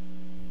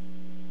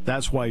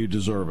 That's why you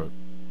deserve it.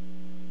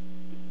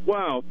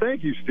 Wow,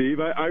 thank you, Steve.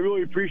 I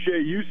really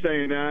appreciate you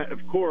saying that,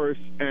 of course,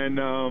 and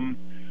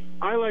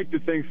I like to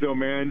think so,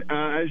 man.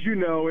 As you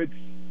know, it's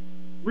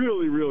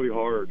really, really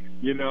hard,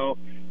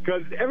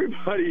 because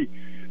everybody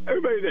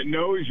that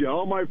knows you,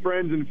 all my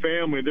friends and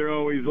family, they're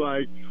always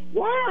like,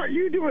 why aren't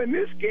you doing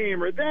this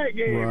game or that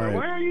game? Right. Or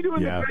why aren't you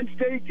doing the Penn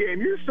State game?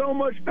 You're so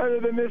much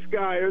better than this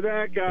guy or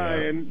that guy.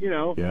 Yeah. And,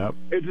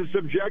 it's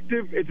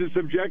a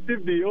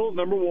subjective deal,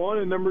 number one.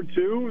 And number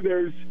two,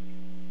 there's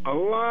a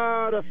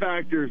lot of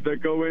factors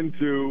that go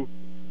into,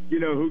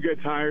 who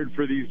gets hired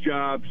for these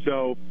jobs.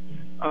 So,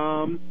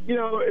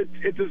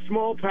 it's a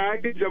small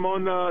package. I'm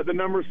on the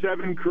number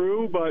 7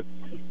 crew, but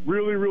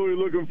really, really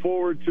looking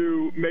forward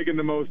to making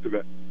the most of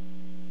it.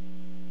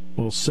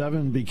 Well,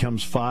 7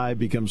 becomes 5,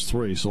 becomes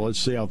 3. So let's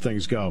see how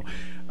things go.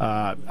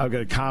 I've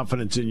got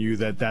confidence in you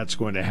that that's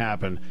going to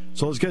happen.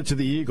 So let's get to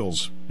the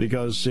Eagles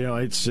because,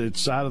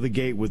 it's out of the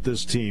gate with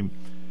this team.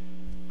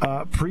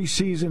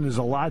 Preseason is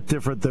a lot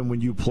different than when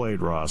you played,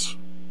 Ross,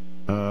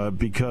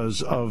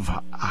 because of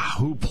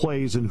who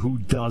plays and who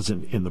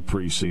doesn't in the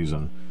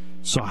preseason.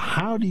 So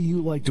how do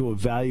you like to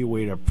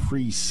evaluate a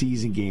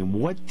preseason game?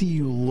 What do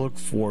you look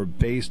for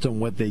based on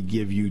what they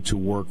give you to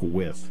work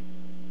with?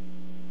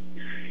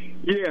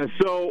 Yeah,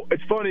 so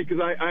it's funny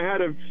because I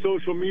had a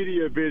social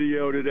media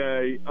video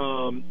today.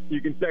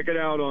 You can check it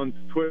out on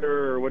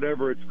Twitter or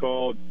whatever it's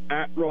called,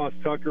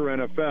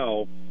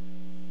 @RossTuckerNFL.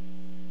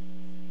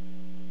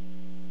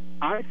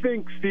 I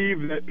think,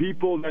 Steve, that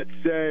people that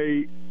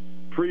say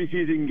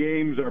preseason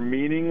games are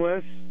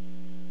meaningless,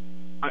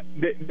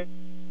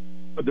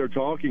 what they're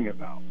talking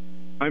about.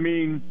 I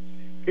mean,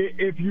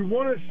 if you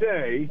want to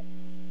say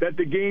that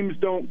the games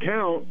don't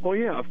count, well,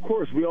 yeah, of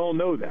course, we all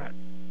know that.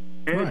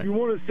 And If you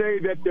want to say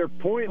that they're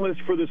pointless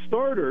for the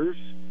starters,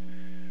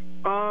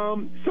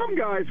 some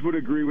guys would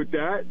agree with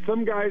that.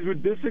 Some guys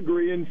would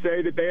disagree and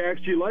say that they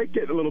actually like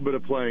getting a little bit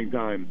of playing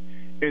time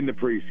in the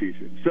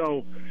preseason.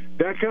 So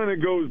that kind of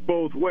goes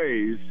both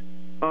ways.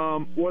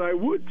 What I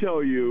would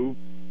tell you,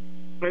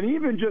 and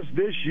even just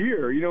this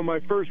year,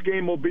 my first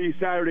game will be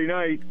Saturday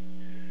night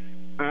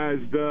as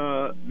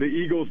the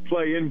Eagles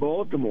play in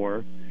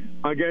Baltimore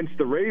against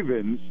the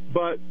Ravens.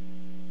 But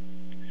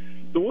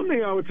the one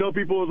thing I would tell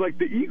people is, like,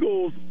 the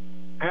Eagles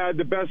had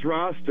the best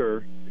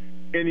roster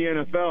in the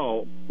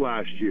NFL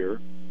last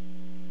year,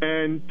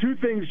 and two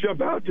things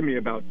jump out to me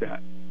about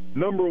that.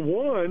 Number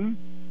one,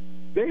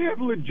 they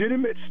have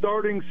legitimate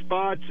starting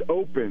spots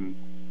open,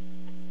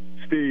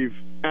 Steve,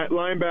 at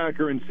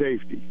linebacker and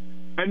safety,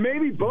 and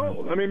maybe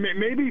both. I mean,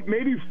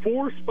 maybe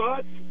 4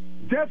 spots,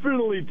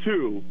 definitely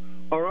 2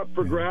 are up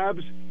for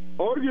grabs,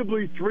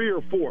 arguably 3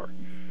 or 4.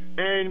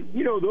 And,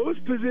 those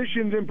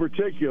positions in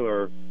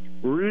particular,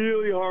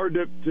 really hard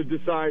to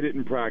decide it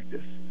in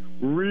practice.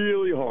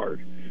 Really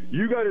hard.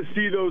 You got to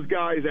see those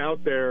guys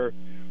out there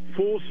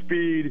full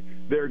speed,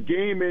 their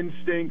game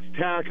instincts,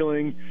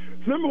 tackling.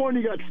 So number one,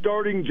 you got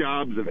starting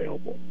jobs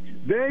available.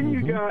 Then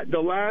you got the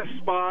last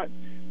spot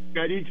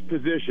at each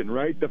position,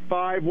 right? The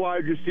 5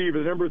 wide receiver,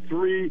 the number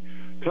 3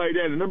 tight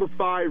end, the number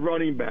 5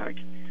 running back.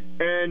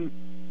 And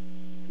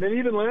then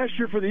even last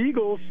year for the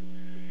Eagles,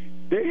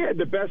 they had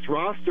the best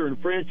roster in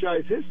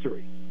franchise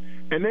history.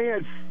 And they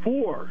had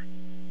 4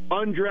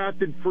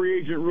 undrafted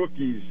free agent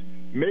rookies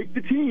make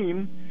the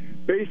team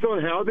based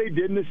on how they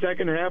did in the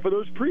second half of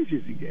those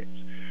preseason games.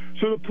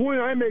 So the point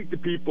I make to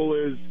people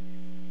is,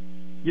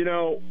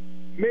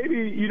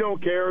 maybe you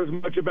don't care as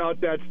much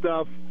about that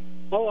stuff.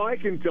 All I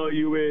can tell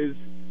you is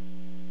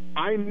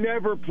I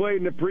never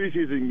played in a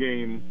preseason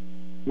game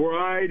where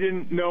I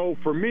didn't know,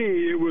 for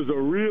me, it was a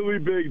really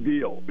big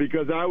deal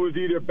because I was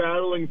either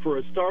battling for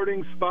a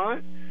starting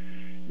spot,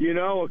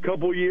 a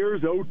couple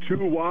years, 02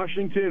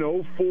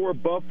 Washington, 04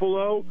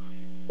 Buffalo,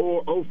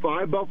 or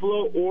 05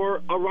 Buffalo,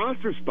 or a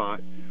roster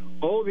spot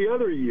all the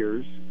other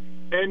years.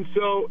 And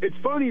so it's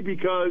funny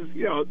because,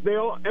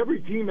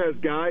 every team has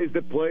guys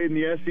that play in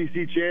the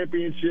SEC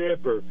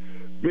championship or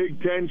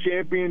Big Ten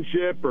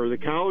championship or the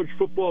college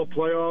football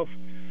playoff.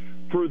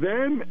 For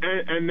them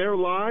and their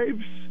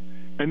lives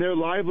and their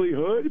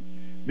livelihood,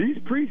 these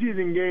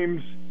preseason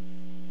games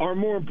are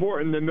more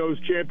important than those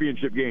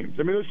championship games.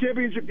 I mean, those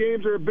championship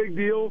games are a big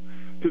deal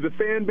to the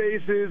fan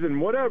bases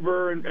and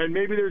whatever, and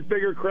maybe there's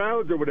bigger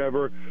crowds or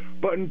whatever.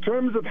 But in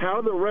terms of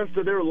how the rest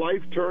of their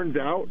life turns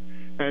out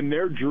and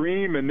their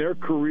dream and their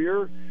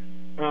career,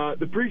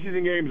 the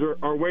preseason games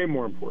are way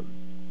more important.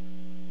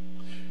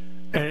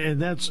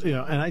 And that's,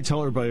 and I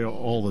tell everybody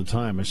all the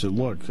time, I said,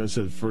 look,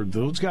 for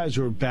those guys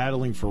who are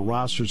battling for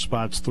roster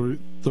spots through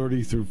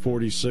 30 through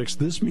 46,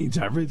 this means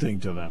everything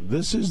to them.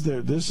 This is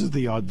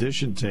the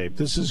audition tape.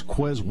 This is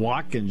Quez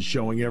Watkins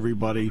showing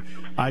everybody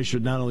I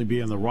should not only be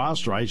in the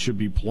roster, I should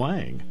be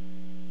playing.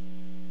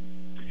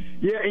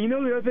 Yeah, and the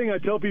other thing I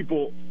tell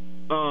people,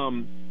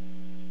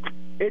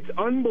 it's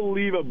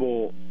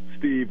unbelievable,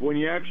 Steve, when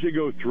you actually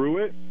go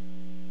through it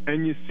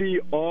and you see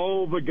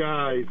all the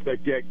guys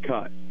that get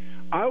cut.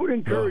 I would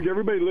encourage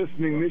everybody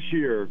listening this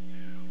year,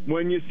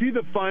 when you see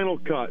the final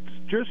cuts,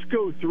 just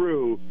go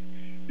through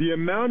the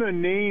amount of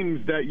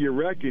names that you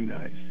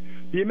recognize,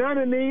 the amount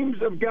of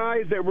names of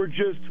guys that were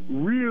just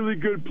really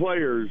good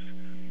players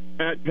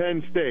at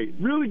Penn State,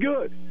 really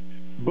good.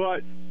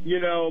 But,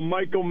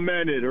 Michael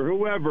Menet or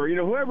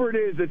whoever it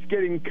is that's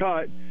getting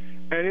cut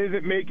and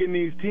isn't making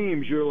these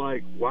teams, you're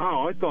like,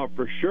 wow, I thought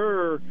for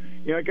sure,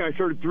 that guy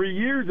started 3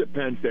 years at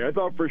Penn State. I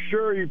thought for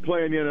sure he'd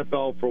play in the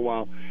NFL for a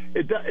while.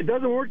 It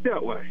doesn't work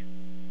that way.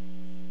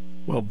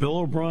 Well, Bill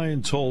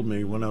O'Brien told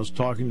me when I was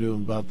talking to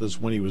him about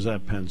this when he was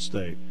at Penn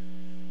State,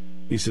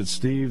 he said,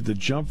 Steve, the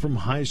jump from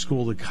high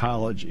school to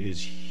college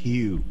is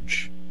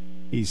huge.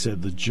 He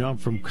said the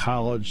jump from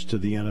college to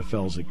the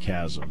NFL is a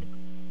chasm.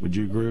 Would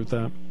you agree with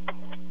that?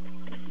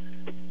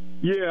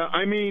 Yeah,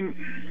 I mean,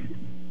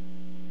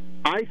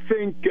 I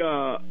think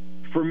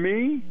for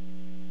me,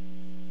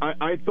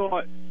 I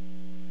thought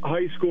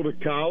high school to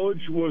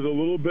college was a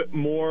little bit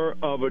more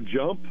of a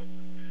jump.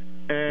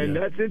 And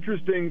that's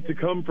interesting to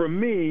come from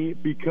me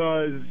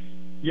because,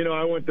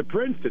 I went to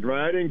Princeton,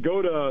 right? I didn't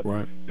go to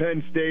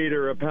Penn State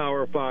or a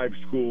Power 5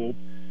 school.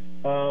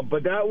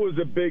 But that was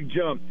a big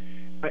jump.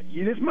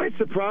 This might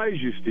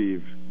surprise you,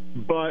 Steve,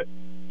 but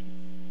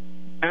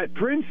at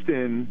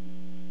Princeton,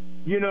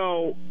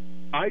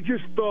 I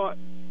just thought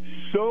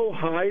so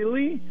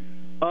highly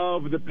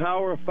of the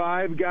Power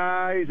 5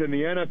 guys and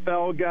the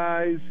NFL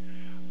guys.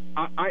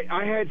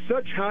 I had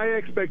such high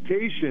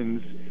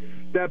expectations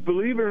that,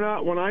 believe it or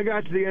not, when I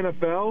got to the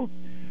NFL,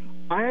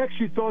 I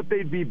actually thought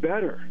they'd be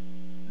better.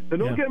 And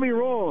don't get me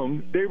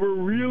wrong, they were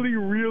really,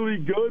 really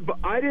good, but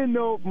I didn't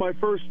know if my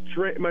first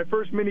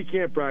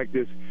minicamp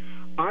practice,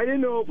 I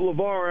didn't know if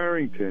LeVar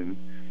Arrington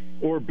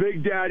or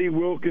Big Daddy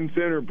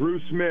Wilkinson or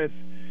Bruce Smith,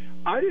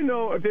 I didn't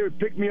know if they would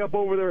pick me up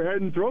over their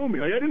head and throw me.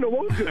 Like, I didn't know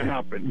what was going to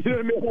happen.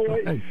 You know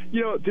what I mean?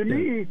 To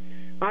me,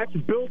 I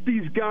built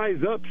these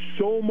guys up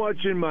so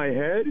much in my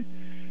head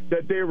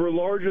that they were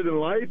larger than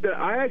life that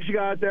I actually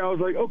got out there. I was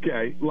like,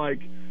 okay,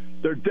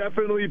 they're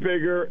definitely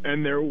bigger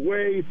and they're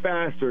way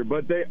faster,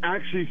 but they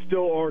actually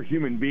still are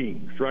human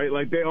beings, right?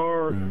 Like, they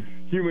are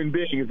human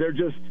beings. They're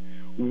just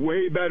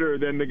way better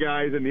than the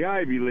guys in the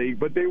Ivy League,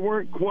 but they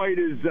weren't quite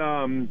as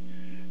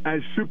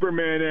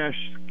Superman-esque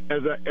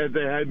as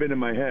they had been in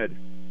my head.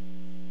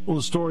 Well,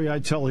 the story I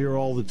tell here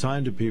all the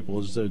time to people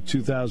is the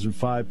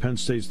 2005 Penn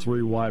State's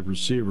 3 wide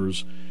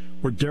receivers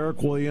were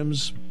Derek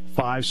Williams,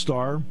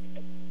 5-star,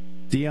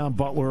 Deion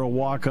Butler, a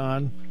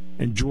walk-on,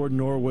 and Jordan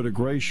Norwood, a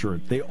gray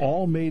shirt. They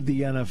all made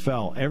the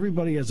NFL.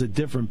 Everybody has a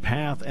different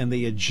path, and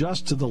they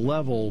adjust to the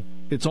level.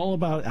 It's all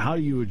about how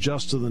you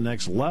adjust to the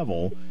next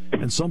level.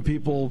 And some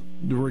people,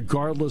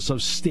 regardless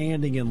of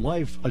standing in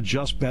life,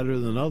 adjust better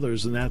than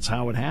others, and that's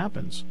how it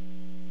happens.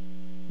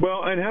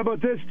 Well, and how about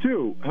this,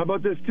 too?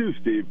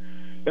 Steve?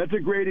 That's a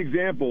great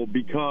example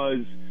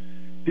because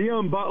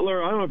Deion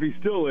Butler, I don't know if he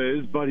still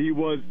is, but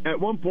at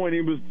one point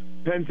he was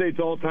Penn State's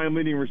all-time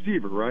leading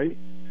receiver, right?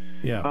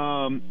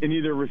 Yeah. In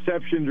either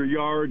receptions or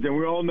yards, and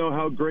we all know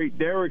how great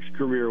Derek's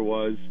career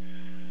was.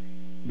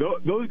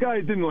 Those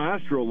guys didn't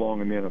last real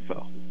long in the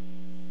NFL.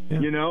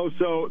 Yeah.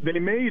 So they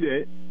made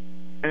it,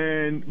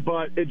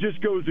 but it just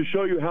goes to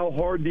show you how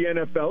hard the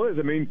NFL is.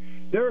 I mean,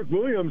 Derek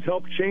Williams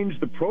helped change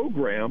the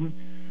program.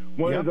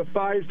 When as a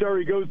 5-star,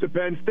 he goes to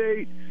Penn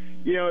State.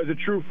 As a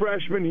true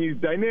freshman, he's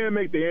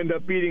dynamic. They end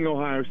up beating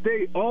Ohio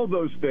State, all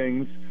those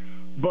things.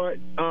 But,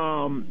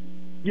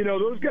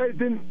 those guys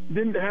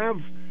didn't have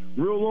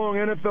real long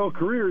NFL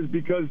careers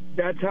because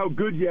that's how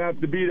good you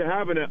have to be to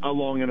have a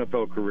long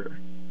NFL career.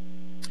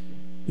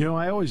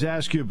 I always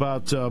ask you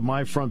about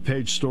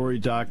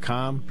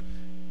myfrontpagestory.com.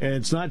 And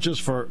it's not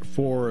just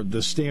for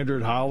the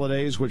standard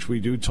holidays, which we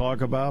do talk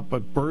about,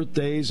 but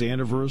birthdays,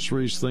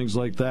 anniversaries, things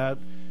like that.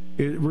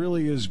 it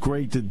really is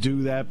great to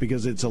do that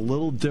because it's a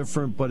little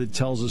different, but it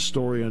tells a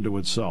story unto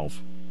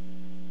itself.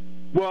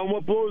 Well, and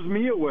what blows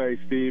me away,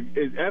 Steve,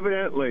 is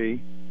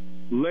evidently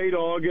late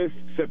August,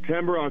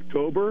 September,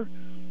 October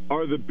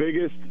are the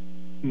biggest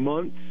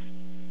months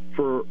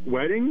for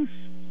weddings,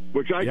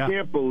 which I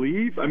can't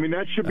believe. I mean,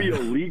 that should be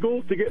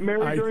illegal to get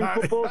married during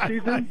football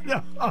season.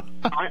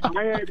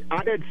 I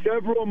had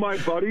several of my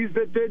buddies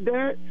that did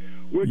that,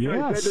 which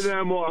I said to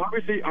them, well,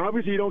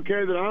 obviously you don't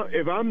care that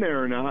if I'm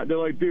there or not. They're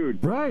like, dude,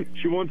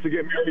 she wants to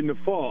get married in the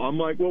fall. I'm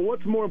like, well,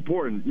 what's more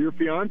important, your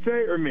fiance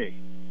or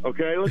me?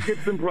 Okay, let's get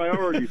some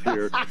priorities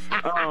here.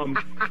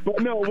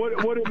 But no,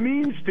 what it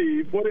means,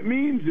 Steve, what it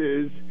means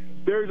is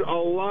there's a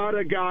lot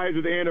of guys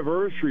with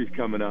anniversaries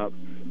coming up.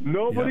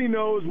 Nobody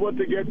knows what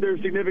to get their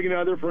significant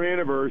other for an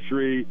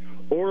anniversary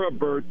or a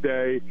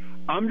birthday.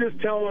 I'm just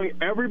telling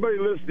everybody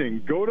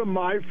listening, go to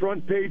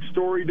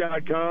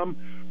myfrontpagestory.com.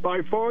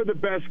 By far the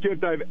best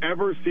gift I've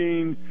ever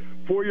seen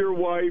for your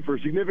wife or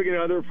significant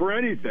other for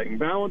anything.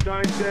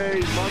 Valentine's Day,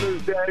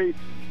 Mother's Day,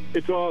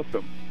 it's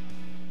awesome.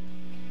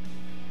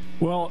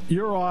 Well,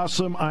 you're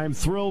awesome. I'm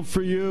thrilled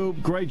for you.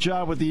 Great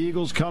job with the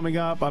Eagles coming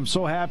up. I'm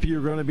so happy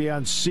you're going to be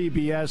on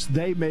CBS.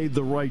 They made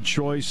the right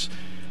choice.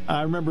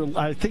 I remember,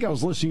 I think I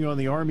was listening on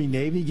the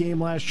Army-Navy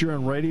game last year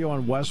on radio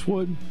on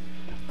Westwood,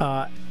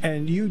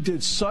 and you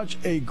did such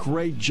a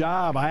great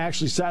job. I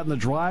actually sat in the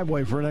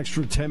driveway for an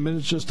extra 10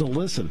 minutes just to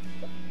listen.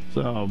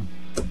 So,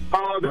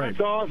 oh, that's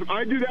awesome.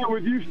 I do that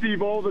with you,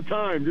 Steve, all the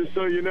time, just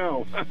so you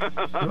know.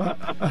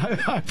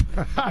 I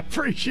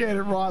appreciate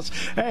it, Ross.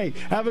 Hey,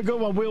 have a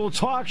good one. We will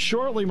talk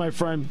shortly, my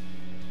friend.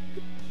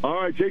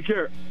 All right, take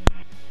care.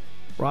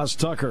 Ross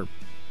Tucker.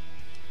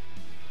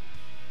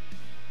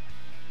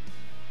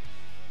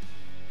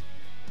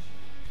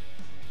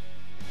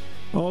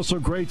 Also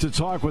great to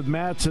talk with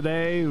Matt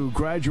today, who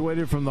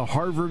graduated from the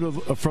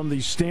from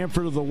the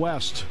Stanford of the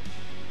West.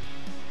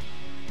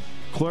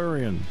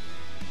 Clarion.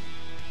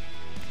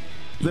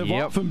 They've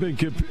often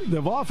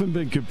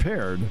been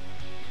compared,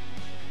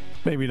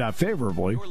 maybe not favorably,